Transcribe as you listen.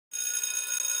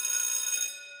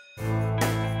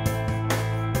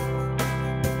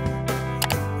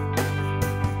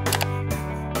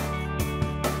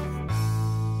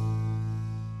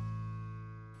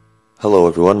Hello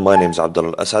everyone, my name is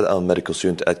Abdullah Al-Asad. I'm a medical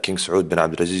student at King Saud bin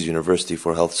Abdulaziz University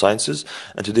for Health Sciences,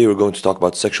 and today we're going to talk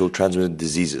about sexual transmitted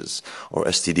diseases, or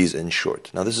STDs in short.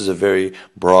 Now this is a very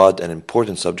broad and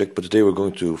important subject, but today we're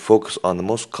going to focus on the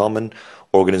most common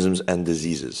organisms and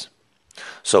diseases.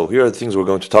 So here are the things we're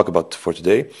going to talk about for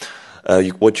today.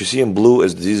 What you see in blue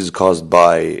is diseases caused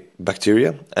by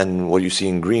bacteria, and what you see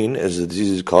in green is the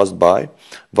diseases caused by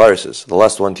viruses. The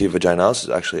last one, T. vaginalis, is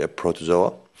actually a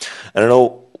protozoa. And I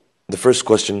know the first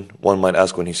question one might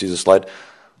ask when he sees a slide,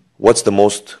 what's the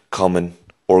most common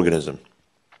organism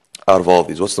out of all of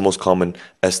these? What's the most common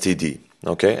STD?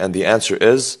 Okay, and the answer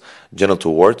is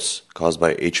genital warts caused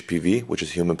by HPV, which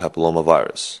is human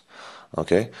papillomavirus.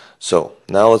 Okay, so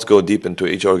now let's go deep into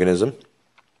each organism.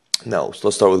 Now,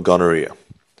 let's start with gonorrhea.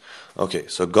 Okay,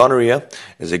 so gonorrhea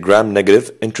is a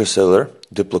gram-negative intracellular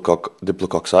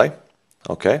diplococci,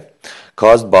 okay,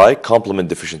 caused by complement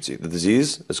deficiency. The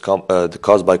disease is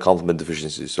caused by complement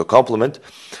deficiency. So complement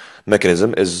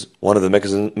mechanism is one of the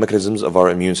mechanisms of our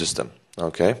immune system,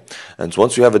 okay? And so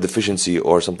once you have a deficiency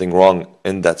or something wrong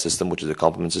in that system, which is the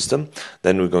complement system,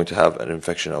 then we're going to have an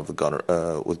infection of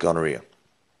the with gonorrhea.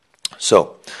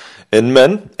 So in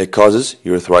men, it causes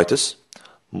urethritis.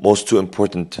 Most two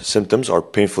important symptoms are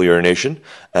painful urination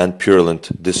and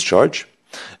purulent discharge.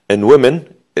 In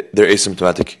women, they're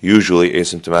asymptomatic, usually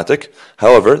asymptomatic.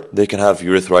 However, they can have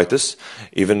urethritis.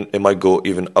 It might go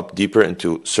even up deeper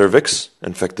into cervix,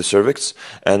 infect the cervix,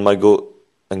 and might go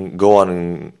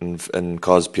on and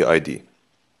cause PID,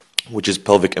 which is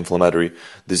pelvic inflammatory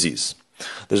disease.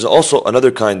 There's also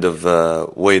another kind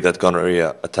of way that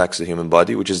gonorrhea attacks the human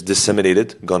body, which is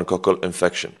disseminated gonococcal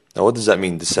infection. Now, what does that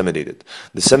mean, disseminated?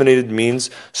 Disseminated means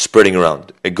spreading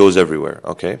around. It goes everywhere,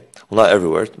 okay? Well, not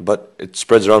everywhere, but it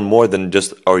spreads around more than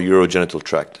just our urogenital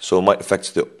tract. So it might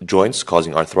affect the joints,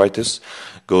 causing arthritis.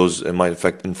 It might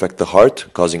infect the heart,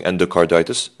 causing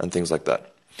endocarditis, and things like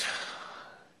that.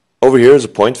 Over here is a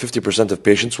point, 50% of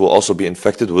patients will also be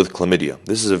infected with chlamydia.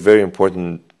 This is a very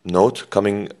important note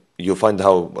you'll find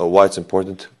why it's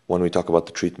important when we talk about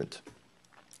the treatment.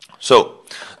 So,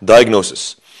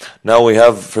 diagnosis. Now we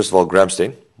have, first of all, gram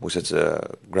stain, which is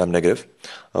gram-negative,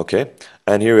 okay?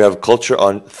 And here we have culture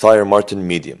on Thyre-Martin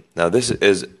medium. Now this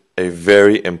is a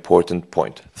very important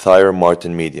point,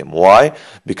 Thyre-Martin medium. Why?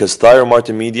 Because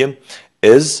Thyre-Martin medium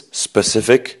is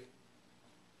specific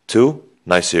to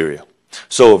Neisseria.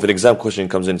 So if an exam question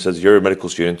comes in and says, you're a medical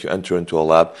student, you enter into a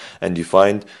lab, and you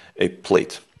find a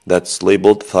plate that's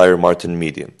labeled Thyre-Martin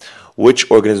medium. Which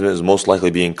organism is most likely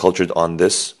being cultured on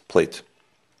this plate?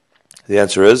 The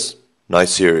answer is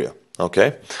Neisseria.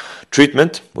 Okay.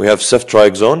 Treatment, we have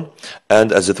ceftriaxone and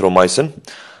azithromycin.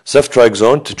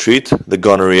 Ceftriaxone to treat the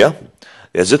gonorrhea.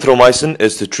 The azithromycin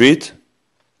is to treat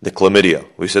the chlamydia.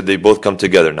 We said they both come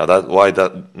together. Now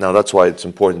that's why it's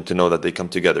important to know that they come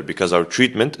together, because our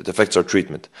treatment, it affects our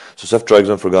treatment. So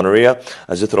ceftriaxone for gonorrhea,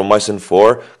 azithromycin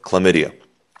for chlamydia.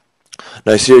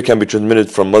 Neisseria can be transmitted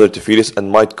from mother to fetus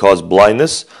and might cause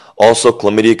blindness. Also,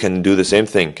 chlamydia can do the same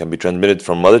thing, can be transmitted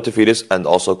from mother to fetus and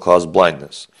also cause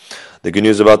blindness. The good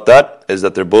news about that is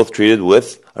that they're both treated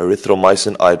with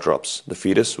erythromycin eye drops. The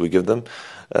fetus, we give them,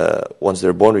 once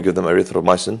they're born, we give them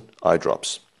erythromycin eye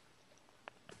drops.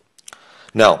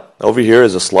 Now, over here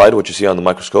is a slide, what you see on the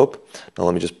microscope. Now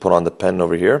let me just put on the pen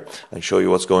over here and show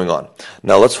you what's going on.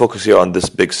 Now let's focus here on this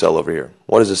big cell over here.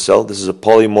 What is this cell? This is a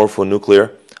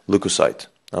polymorphonuclear leukocyte,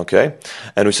 okay?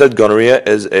 And we said gonorrhea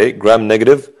is a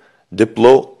gram-negative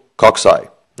diplococci,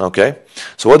 okay?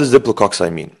 So what does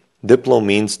diplococci mean? Diplo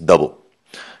means double.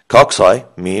 Cocci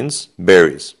means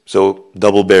berries, so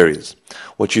double berries.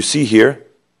 What you see here,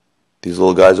 these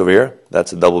little guys over here,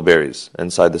 that's the double berries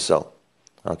inside the cell,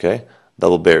 okay?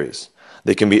 Double berries.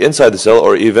 They can be inside the cell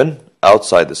or even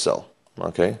outside the cell,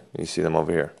 okay? You see them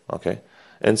over here, okay?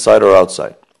 Inside or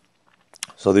outside.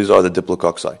 So these are the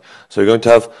diplococci. So you're going to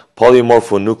have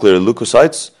polymorphonuclear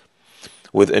leukocytes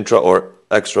with intra or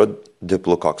extra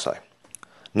diplococci.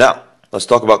 Now, let's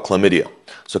talk about chlamydia.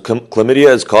 So chlamydia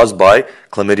is caused by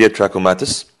Chlamydia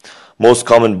trachomatis, most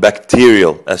common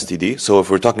bacterial STD. So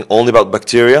if we're talking only about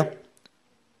bacteria,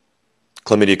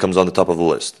 chlamydia comes on the top of the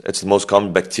list. It's the most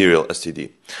common bacterial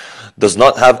STD. Does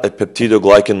not have a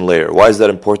peptidoglycan layer. Why is that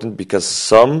important? Because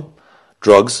some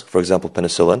drugs, for example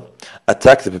penicillin,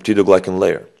 attack the peptidoglycan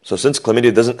layer. So since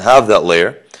chlamydia doesn't have that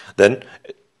layer, then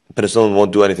penicillin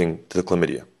won't do anything to the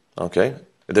chlamydia. Okay?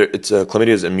 Chlamydia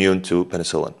is immune to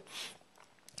penicillin.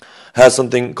 Has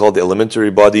something called the elementary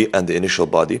body and the initial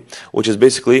body, which is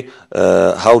basically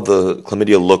how the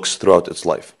chlamydia looks throughout its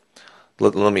life.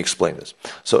 Let me explain this.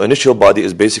 So initial body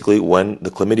is basically when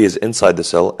the chlamydia is inside the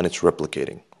cell and it's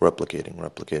replicating.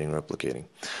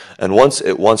 And once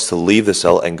it wants to leave the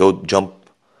cell and go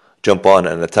jump on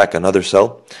and attack another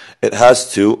cell, it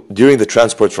has to, during the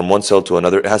transport from one cell to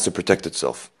another, it has to protect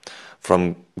itself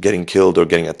from getting killed or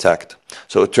getting attacked.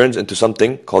 So it turns into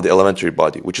something called the elementary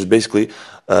body, which is basically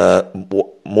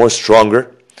more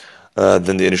stronger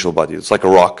than the initial body. It's like a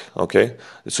rock, okay?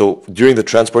 So during the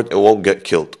transport, it won't get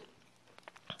killed.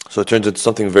 So it turns into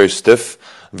something very stiff,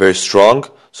 very strong,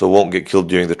 so it won't get killed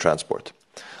during the transport.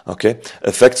 Okay?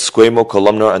 Affects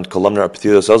squamo-columnar and columnar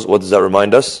epithelial cells. What does that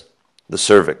remind us? The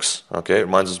cervix. Okay? It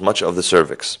reminds us much of the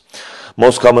cervix.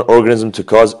 Most common organism to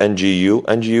cause NGU.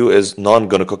 NGU is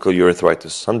non-gonococcal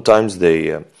urethritis. Sometimes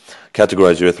they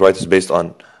categorize urethritis based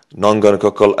on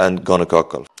non-gonococcal and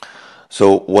gonococcal.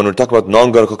 So when we talk about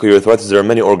non-gonococcal urethritis, there are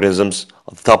many organisms.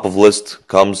 At the top of the list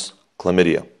comes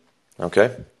chlamydia.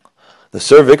 Okay? The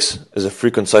cervix is a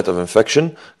frequent site of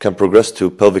infection, can progress to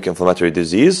pelvic inflammatory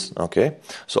disease. Okay,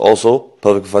 so also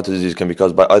pelvic inflammatory disease can be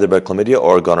caused by either by chlamydia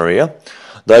or gonorrhea.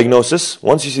 Diagnosis: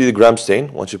 once you see the gram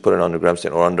stain, once you put it on a gram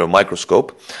stain or under a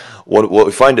microscope, what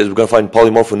we find is we're going to find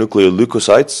polymorphonuclear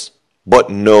leukocytes, but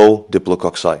no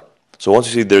diplococci. So once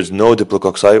you see there's no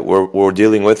diplococci, we're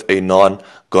dealing with a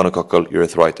non-gonococcal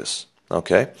urethritis.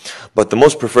 Okay, but the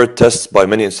most preferred tests by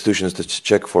many institutions to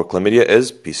check for chlamydia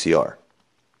is PCR.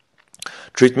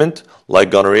 Treatment, like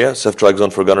gonorrhea,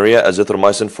 ceftriaxone for gonorrhea,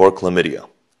 azithromycin for chlamydia.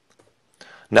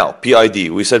 Now,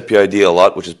 PID. We said PID a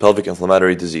lot, which is pelvic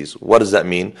inflammatory disease. What does that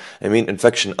mean? It means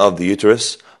infection of the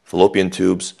uterus, fallopian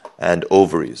tubes, and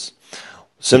ovaries.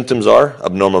 Symptoms are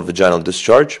abnormal vaginal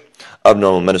discharge,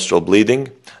 abnormal menstrual bleeding,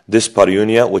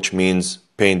 dyspareunia, which means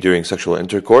pain during sexual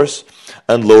intercourse,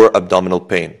 and lower abdominal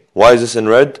pain. Why is this in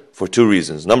red? For two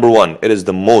reasons. Number one, it is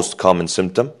the most common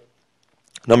symptom.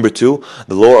 Number two,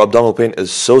 the lower abdominal pain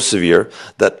is so severe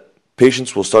that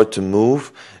patients will start to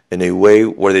move in a way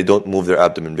where they don't move their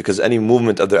abdomen, because any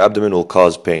movement of their abdomen will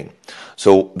cause pain.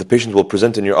 So the patient will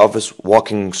present in your office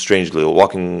walking strangely or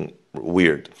walking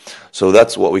weird. So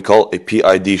that's what we call a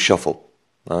PID shuffle,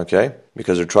 okay?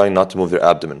 Because they're trying not to move their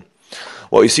abdomen.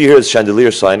 What you see here is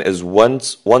chandelier sign is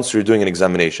once you're doing an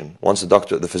examination, once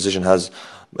the physician has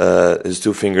his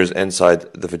two fingers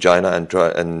inside the vagina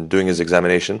and doing his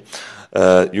examination,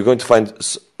 you're going to find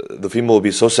the female will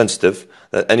be so sensitive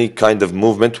that any kind of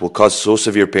movement will cause so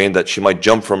severe pain that she might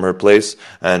jump from her place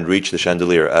and reach the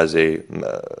chandelier as a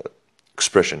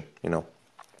expression,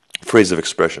 phrase of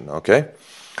expression, okay?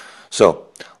 So,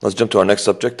 let's jump to our next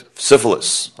subject,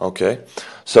 syphilis, okay?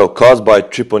 So, caused by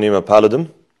Treponema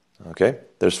pallidum, okay?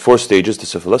 There's 4 stages to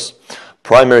syphilis.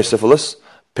 Primary syphilis,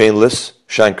 painless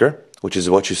chancre, which is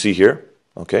what you see here,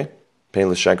 okay?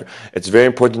 Painless chancre. It's very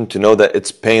important to know that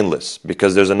it's painless,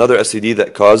 because there's another STD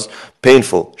that causes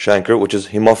painful chancre, which is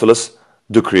Haemophilus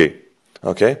ducreyi,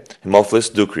 okay?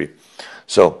 Haemophilus ducreyi.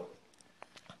 So,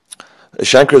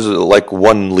 chancre is like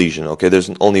one lesion, okay? There's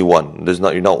only one.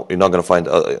 You're not going to find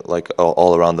like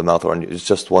all around the mouth, or it's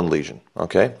just one lesion,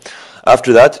 okay?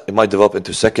 After that, it might develop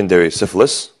into secondary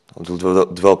syphilis. It will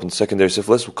develop into secondary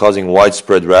syphilis, causing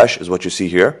widespread rash, is what you see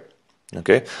here,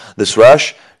 okay? This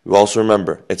rash, you also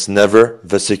remember, it's never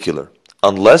vesicular,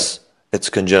 unless it's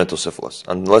congenital syphilis,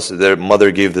 unless their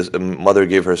mother gave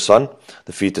her son,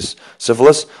 the fetus,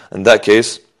 syphilis. In that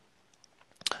case,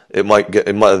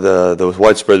 the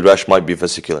widespread rash might be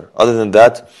vesicular. Other than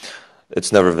that,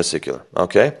 it's never vesicular,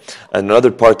 okay? And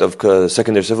another part of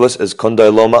secondary syphilis is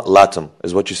condyloma latum,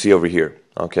 is what you see over here,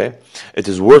 okay? It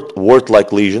is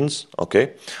wart-like lesions,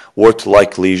 okay?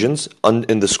 Wart-like lesions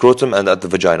in the scrotum and at the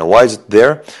vagina. Why is it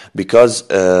there? Because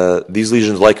these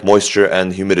lesions like moisture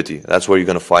and humidity. That's where you're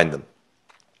going to find them.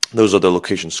 Those are the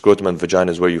locations. Scrotum and vagina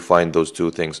is where you find those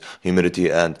two things, humidity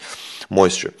and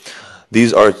moisture.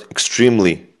 These are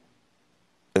extremely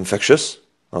infectious,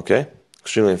 okay?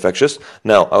 Extremely infectious.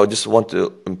 Now, I would just want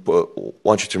you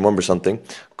to remember something.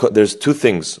 There's two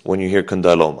things when you hear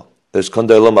condyloma. There's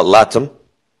condyloma latum,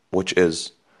 which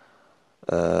is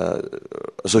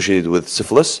associated with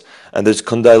syphilis, and there's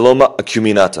condyloma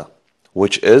acuminata,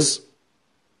 which is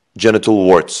genital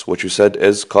warts, which you said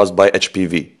is caused by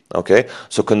HPV. Okay,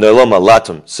 so condyloma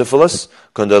latum, syphilis;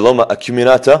 condyloma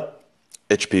acuminata,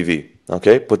 HPV.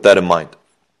 Okay, put that in mind.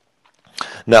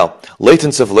 Now,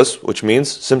 latent syphilis, which means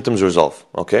symptoms resolve,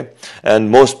 okay? And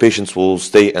most patients will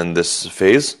stay in this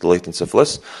phase, the latent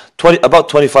syphilis. About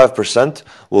 25%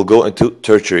 will go into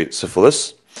tertiary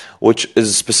syphilis, which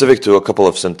is specific to a couple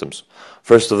of symptoms.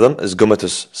 First of them is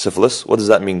gummatous syphilis. What does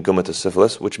that mean, gummatous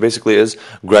syphilis? Which basically is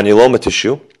granuloma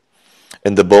tissue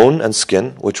in the bone and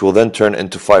skin, which will then turn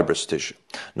into fibrous tissue.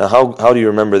 Now, how do you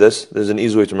remember this? There's an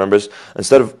easy way to remember this.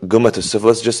 Instead of gummatous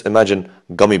syphilis, just imagine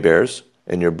gummy bears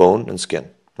in your bone and skin.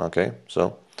 Okay,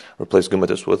 so replace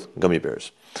gummatous with gummy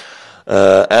bears.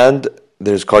 And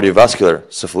there's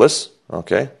cardiovascular syphilis.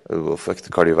 Okay, it will affect the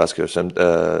cardiovascular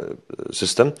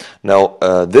system. Now,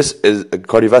 this is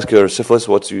cardiovascular syphilis.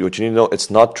 What you need to know, it's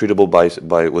not treatable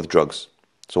with drugs.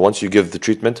 So once you give the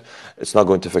treatment, it's not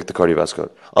going to affect the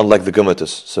cardiovascular, unlike the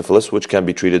gummatous syphilis, which can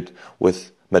be treated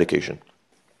with medication.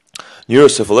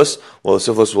 Neurosyphilis, well,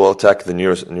 syphilis will attack the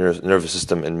nervous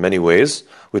system in many ways.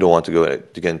 We don't want to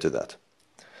get into that.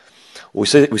 We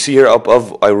see here up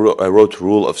above, I wrote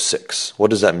rule of 6. What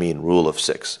does that mean, rule of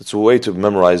 6? It's a way to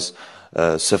memorize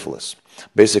syphilis.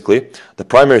 Basically, the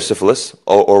primary syphilis,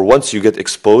 or once you get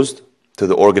exposed to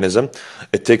the organism,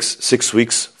 it takes 6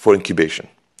 weeks for incubation.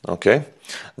 Okay?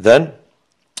 Then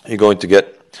you're going to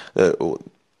get the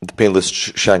painless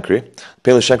chancre.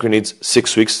 Painless chancre needs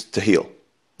 6 weeks to heal.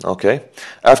 Okay?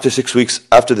 After the 6 weeks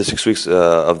of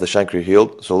the chancre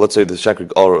healed, so let's say the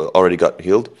chancre already got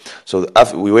healed. So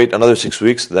after we wait another 6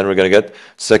 weeks, then we're going to get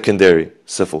secondary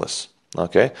syphilis.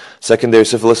 Okay? Secondary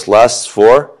syphilis lasts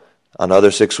for another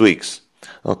 6 weeks.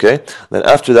 Okay, then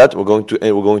after that we're going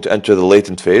to enter the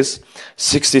latent phase.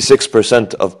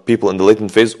 66% of people in the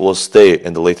latent phase will stay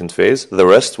in the latent phase. The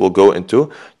rest will go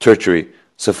into tertiary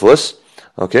syphilis.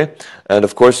 Okay, and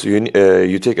of course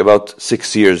you take about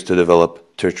 6 years to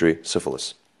develop tertiary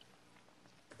syphilis.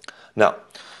 Now,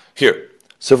 here,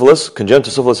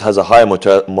 congenital syphilis has a high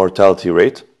mortality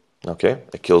rate. Okay,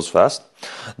 it kills fast.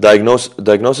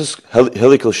 Diagnosis,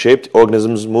 helical-shaped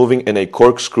organisms moving in a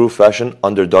corkscrew fashion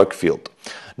under dark field.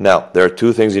 Now, there are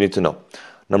 2 things you need to know.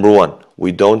 Number 1,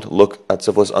 we don't look at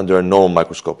syphilis under a normal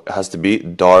microscope. It has to be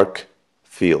dark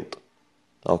field.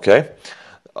 Okay?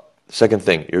 Second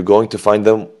thing, you're going to find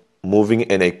them moving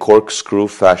in a corkscrew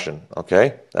fashion.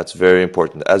 Okay? That's very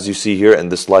important. As you see here in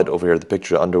this slide over here, the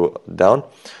picture down.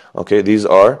 Okay, these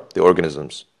are the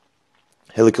organisms.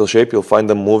 Helical shape, you'll find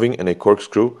them moving in a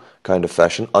corkscrew kind of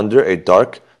fashion under a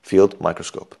dark field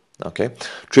microscope. Okay.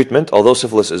 Treatment, although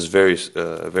syphilis is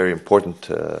very important,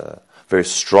 very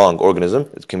strong organism,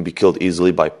 it can be killed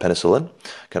easily by penicillin.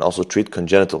 Can also treat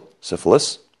congenital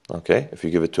syphilis. Okay, if you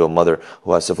give it to a mother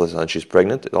who has syphilis and she's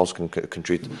pregnant, it also can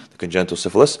treat the congenital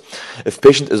syphilis. If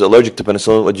patient is allergic to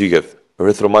penicillin, what do you give?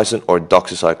 Erythromycin or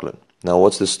doxycycline. Now,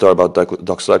 what's this star about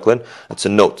doxycycline? It's a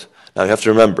note. Now, you have to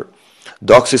remember,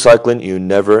 doxycycline, you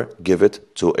never give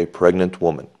it to a pregnant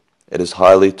woman. It is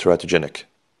highly teratogenic.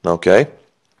 Okay?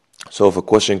 So if a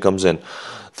question comes in,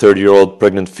 30-year-old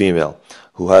pregnant female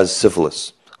who has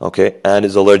syphilis, okay, and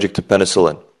is allergic to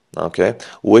penicillin, okay,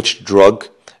 which drug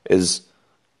is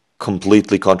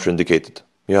completely contraindicated?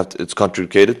 It's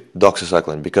contraindicated,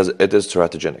 doxycycline, because it is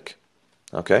teratogenic.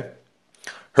 Okay?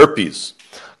 Herpes,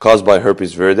 caused by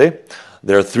herpes viridae.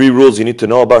 There are 3 rules you need to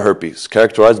know about herpes,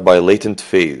 characterized by latent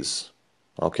phase.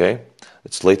 Okay?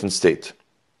 It's latent state.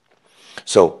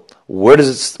 So, where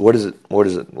does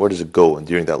it go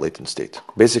during that latent state?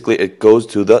 Basically, it goes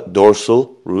to the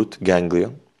dorsal root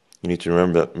ganglia. You need to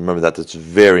remember that. It's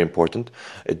very important.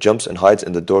 It jumps and hides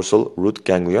in the dorsal root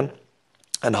ganglion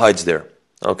and hides there.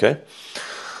 Okay.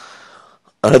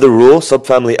 Another rule: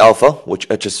 subfamily alpha, which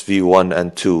HSV1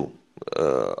 and 2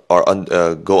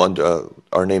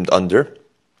 are named under.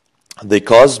 They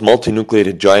cause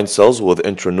multinucleated giant cells with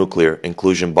intranuclear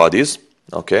inclusion bodies.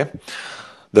 Okay.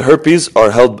 The herpes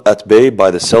are held at bay by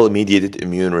the cell-mediated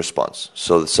immune response.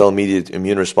 So the cell-mediated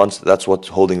immune response, that's what's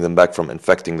holding them back from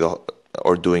infecting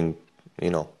or doing,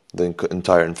 the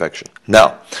entire infection.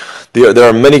 Now, there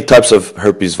are many types of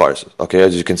herpes viruses, okay,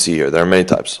 as you can see here. There are many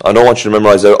types. I don't want you to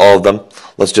memorize all of them.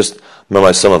 Let's just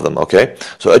memorize some of them, okay?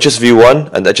 So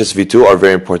HSV1 and HSV2 are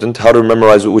very important. How to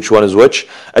memorize which one is which?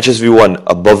 HSV1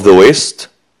 above the waist,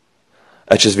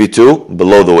 HSV2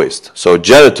 below the waist. So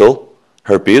genital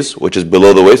herpes, which is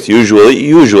below the waist,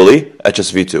 usually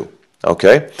HSV2.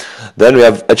 Okay? Then we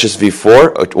have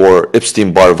HSV4 or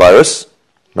Epstein-Barr virus.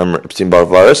 Remember Epstein-Barr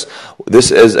virus? This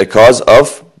is a cause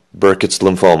of Burkitt's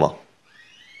lymphoma.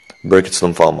 Burkitt's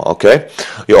lymphoma, okay?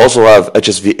 You also have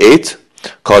HSV8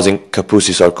 causing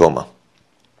Kaposi sarcoma.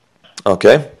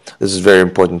 Okay? This is very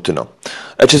important to know.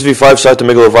 HSV5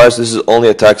 cytomegalovirus, this is only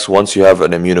attacks once you have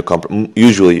an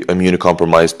usually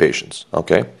immunocompromised patients.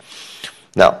 Okay?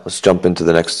 Now, let's jump into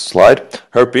the next slide.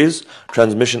 Herpes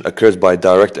transmission occurs by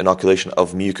direct inoculation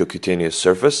of mucocutaneous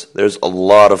surface. There's a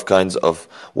lot of kinds of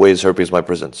ways herpes might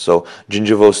present. So,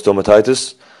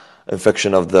 gingivostomatitis,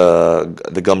 infection of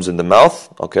the gums in the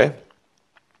mouth, okay?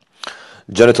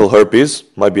 Genital herpes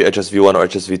might be HSV1 or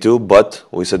HSV2, but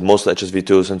we said most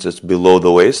HSV2 since it's below the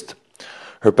waist.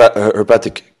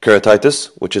 Herpetic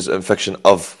keratitis, which is infection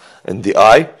in the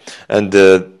eye, and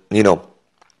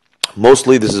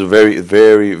mostly this is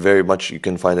very much you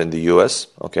can find it in the U.S.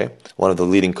 Okay, one of the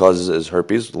leading causes is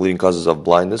herpes. The leading causes of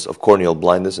blindness, of corneal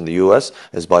blindness in the U.S.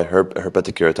 is by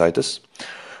herpetic keratitis.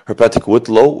 Herpetic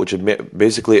whitlow, which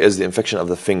basically is the infection of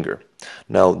the finger.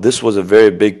 Now, this was a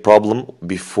very big problem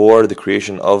before the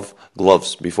creation of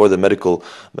gloves. Before the medical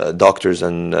doctors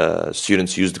and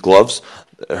students used gloves,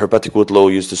 herpetic whitlow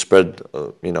used to spread,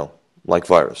 like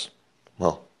virus.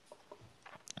 Well,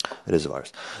 it is a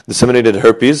virus. Disseminated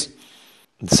herpes.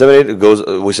 Disseminated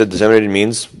we said disseminated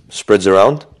means spreads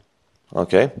around.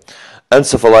 Okay.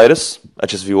 Encephalitis,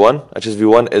 HSV1.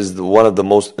 HSV1 is one of the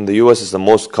most, in the US, is the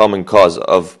most common cause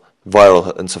of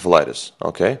viral encephalitis.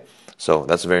 Okay. So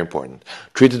that's very important.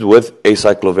 Treated with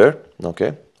acyclovir,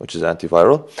 okay, which is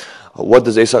antiviral. How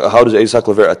does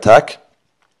acyclovir attack?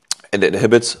 It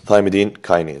inhibits thymidine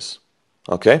kinase.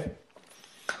 Okay.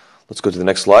 Let's go to the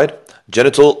next slide.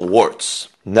 Genital warts.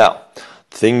 Now,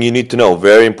 thing you need to know,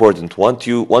 very important. Once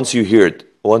you hear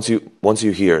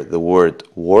the word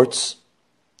warts,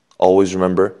 always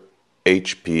remember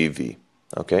HPV.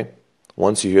 Okay.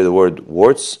 Once you hear the word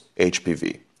warts,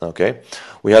 HPV. Okay.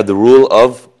 We have the rule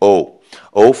of O.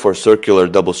 O for circular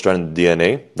double-stranded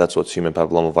DNA. That's what human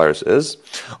papillomavirus is.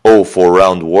 O for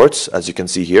round warts, as you can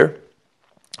see here.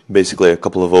 Basically, a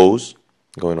couple of O's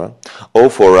going on. O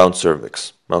for round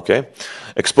cervix. Okay.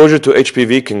 Exposure to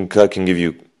HPV can give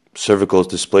you cervical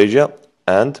dysplasia,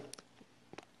 and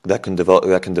that can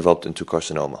develop into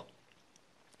carcinoma.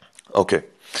 Okay.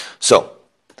 So,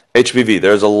 HPV.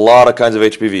 There's a lot of kinds of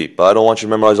HPV, but I don't want you to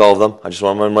memorize all of them. I just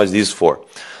want to memorize these four.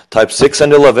 Type 6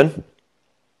 and 11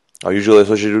 are usually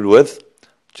associated with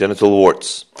genital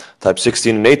warts. Type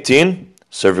 16 and 18,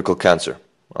 cervical cancer.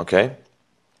 Okay?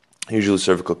 Usually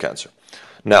cervical cancer.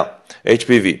 Now,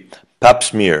 HPV. Pap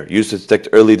smear, used to detect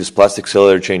early dysplastic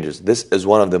cellular changes. This is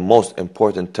one of the most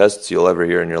important tests you'll ever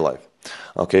hear in your life.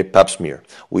 Okay, Pap smear.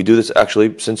 We do this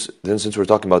actually since we're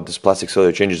talking about dysplastic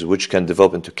cellular changes which can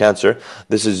develop into cancer.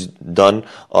 This is done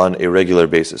on a regular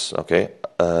basis. Okay,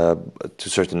 to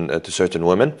certain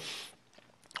women.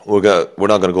 We're not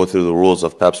going to go through the rules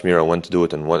of Pap smear and when to do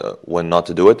it and when not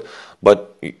to do it,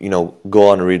 but go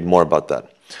on and read more about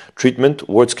that. Treatment: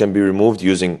 warts can be removed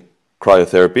using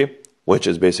cryotherapy, which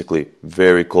is basically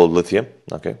very cold lithium.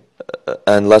 Okay.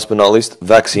 And last but not least,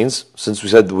 vaccines. Since we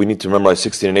said we need to memorize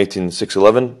 16 and 18 and 6,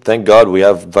 11, thank God we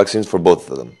have vaccines for both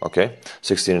of them. Okay.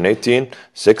 16 and 18,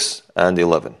 6 and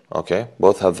 11. Okay.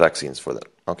 Both have vaccines for that.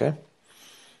 Okay.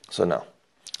 So now,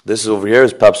 this over here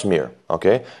is Pap smear.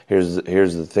 Okay. Here's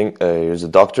the thing. Here's the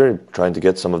doctor trying to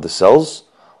get some of the cells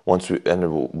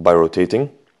by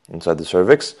rotating inside the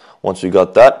cervix. Once we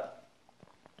got that,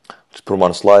 just put them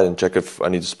on a slide and check if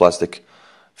any dysplastic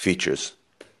features.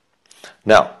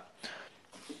 Now,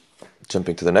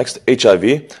 jumping to the next,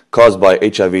 HIV, caused by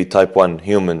HIV type 1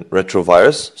 human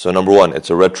retrovirus. So number one, it's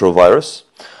a retrovirus.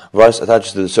 Virus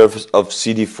attaches to the surface of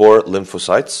CD4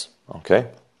 lymphocytes. Okay.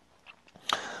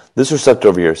 This receptor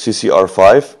over here,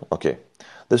 CCR5, okay.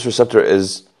 This receptor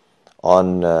is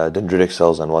on dendritic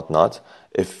cells and whatnot.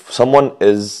 If someone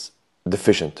is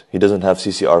deficient, he doesn't have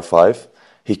CCR5,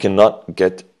 he cannot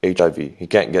get HIV. He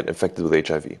can't get infected with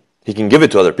HIV. He can give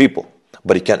it to other people,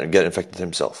 but he can't get infected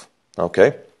himself.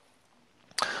 Okay?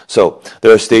 So,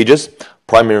 there are stages.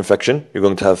 Primary infection, you're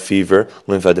going to have fever,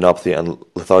 lymphadenopathy, and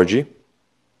lethargy.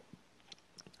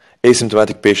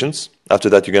 Asymptomatic patients. After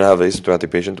that, you're going to have an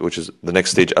asymptomatic patient, which is the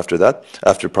next stage after that.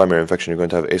 After primary infection, you're going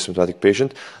to have an asymptomatic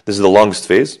patient. This is the longest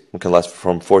phase. It can last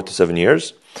from 4 to 7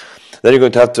 years. Then you're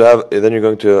going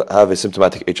to have a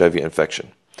symptomatic HIV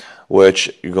infection,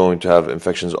 which you're going to have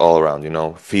infections all around,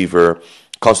 fever,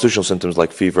 constitutional symptoms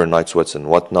like fever, night sweats and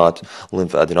whatnot,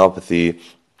 lymphadenopathy,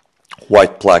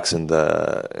 white plaques in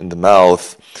the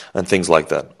mouth, and things like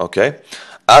that, okay?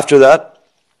 After that,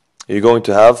 you're going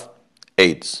to have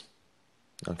AIDS,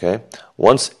 okay?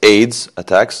 Once AIDS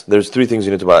attacks, there's three things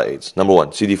you need to know about AIDS. Number one,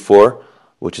 CD4,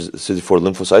 which is CD4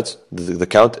 lymphocytes, the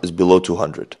count is below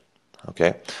 200,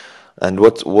 okay? And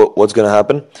what's going to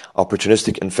happen?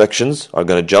 Opportunistic infections are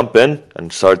going to jump in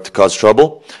and start to cause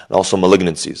trouble, and also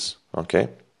malignancies. Okay,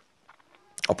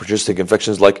 opportunistic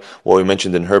infections like what we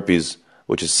mentioned in herpes,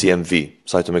 which is CMV,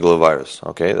 cytomegalovirus.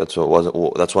 Okay, that's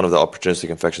one of the opportunistic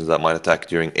infections that might attack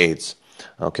during AIDS.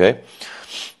 Okay,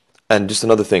 and just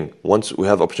another thing: once we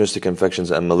have opportunistic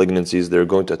infections and malignancies, they're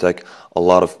going to attack a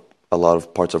lot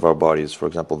of parts of our bodies. For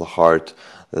example, the heart,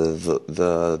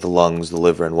 the lungs, the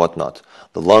liver, and whatnot.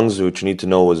 The lungs, which you need to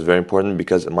know, is very important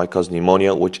because it might cause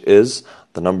pneumonia, which is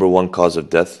the #1 cause of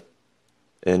death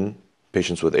in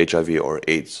patients with HIV or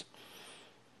AIDS.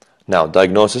 Now,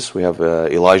 diagnosis, we have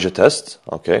ELIJA test,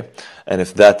 okay? And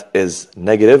if that is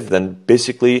negative, then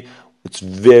basically it's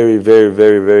very, very,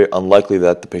 very, very unlikely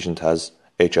that the patient has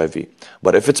HIV.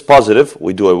 But if it's positive,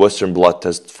 we do a Western blot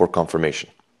test for confirmation,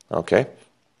 okay?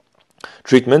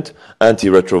 Treatment,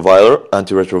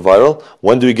 antiretroviral.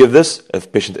 When do we give this?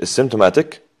 If patient is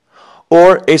symptomatic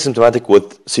or asymptomatic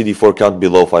with CD4 count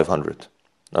below 500,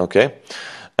 okay?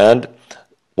 And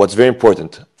what's very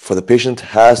important, for the patient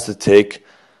has to take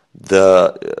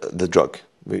the drug.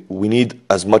 We need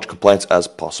as much compliance as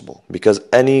possible, because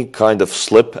any kind of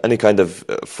slip, any kind of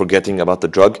forgetting about the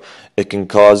drug, it can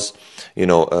cause,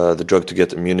 the drug to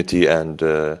get immunity and,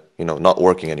 not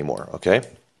working anymore, okay?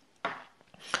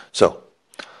 So,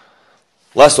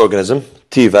 last organism,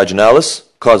 T. vaginalis,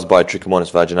 caused by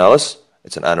Trichomonas vaginalis.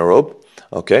 It's an anaerobe,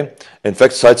 okay?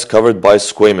 Infects sites covered by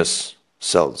squamous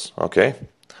cells, okay?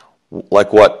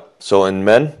 Like what? So in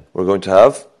men, we're going to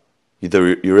have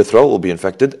the urethra will be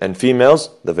infected, and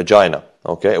females, the vagina,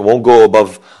 okay? It won't go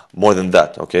above more than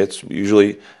that, okay? It's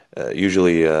usually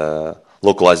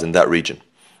localized in that region.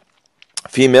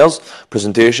 Females,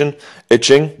 presentation,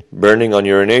 itching, burning on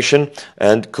urination,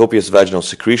 and copious vaginal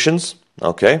secretions,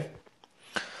 okay?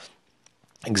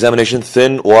 Examination,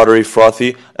 thin, watery,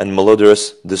 frothy, and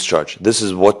malodorous discharge. This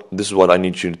is what I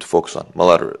need you to focus on,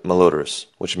 malodorous,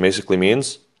 which basically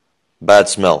means bad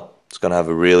smell. It's going to have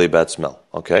a really bad smell,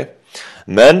 okay?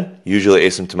 Men, usually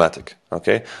asymptomatic,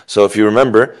 okay? So if you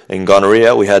remember, in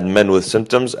gonorrhea, we had men with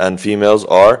symptoms and females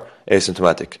are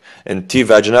asymptomatic. In T.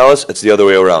 vaginalis, it's the other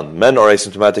way around. Men are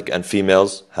asymptomatic and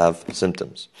females have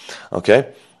symptoms,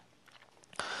 okay?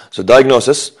 So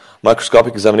diagnosis,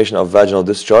 microscopic examination of vaginal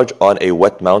discharge on a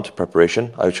wet mount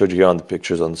preparation. I showed you here on the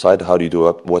pictures on the side how do you do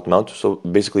a wet mount. So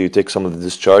basically you take some of the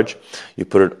discharge, you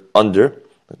put it under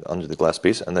the glass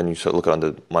piece, and then you look at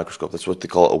under the microscope. That's what they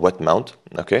call a wet mount,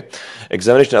 okay?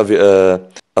 Examination of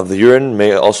the urine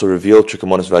may also reveal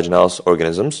Trichomonas vaginalis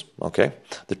organisms, okay?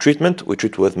 The treatment, we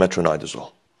treat with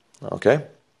metronidazole, okay?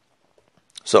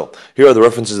 So, here are the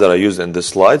references that I used in this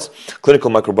slides.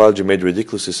 Clinical Microbiology Made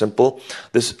Ridiculously Simple.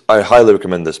 I highly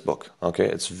recommend this book, okay?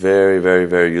 It's very, very,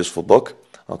 very useful book.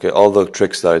 Okay, all the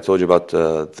tricks that I told you about,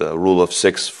 the rule of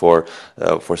 6 for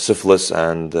syphilis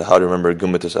and how to remember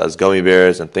gummitus as gummy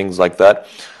bears and things like that,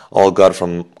 all got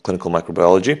from Clinical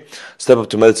Microbiology. Step Up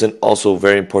to Medicine, also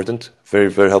very important, very,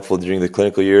 very helpful during the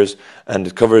clinical years, and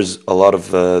it covers a lot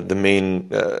of the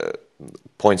main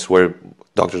points where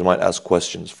doctors might ask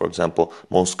questions. For example,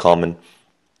 most common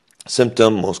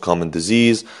symptom, most common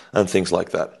disease, and things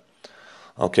like that.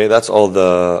 Okay, that's all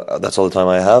the time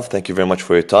I have. Thank you very much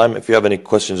for your time. If you have any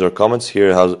questions or comments,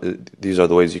 these are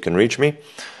the ways you can reach me.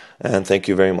 And thank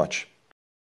you very much.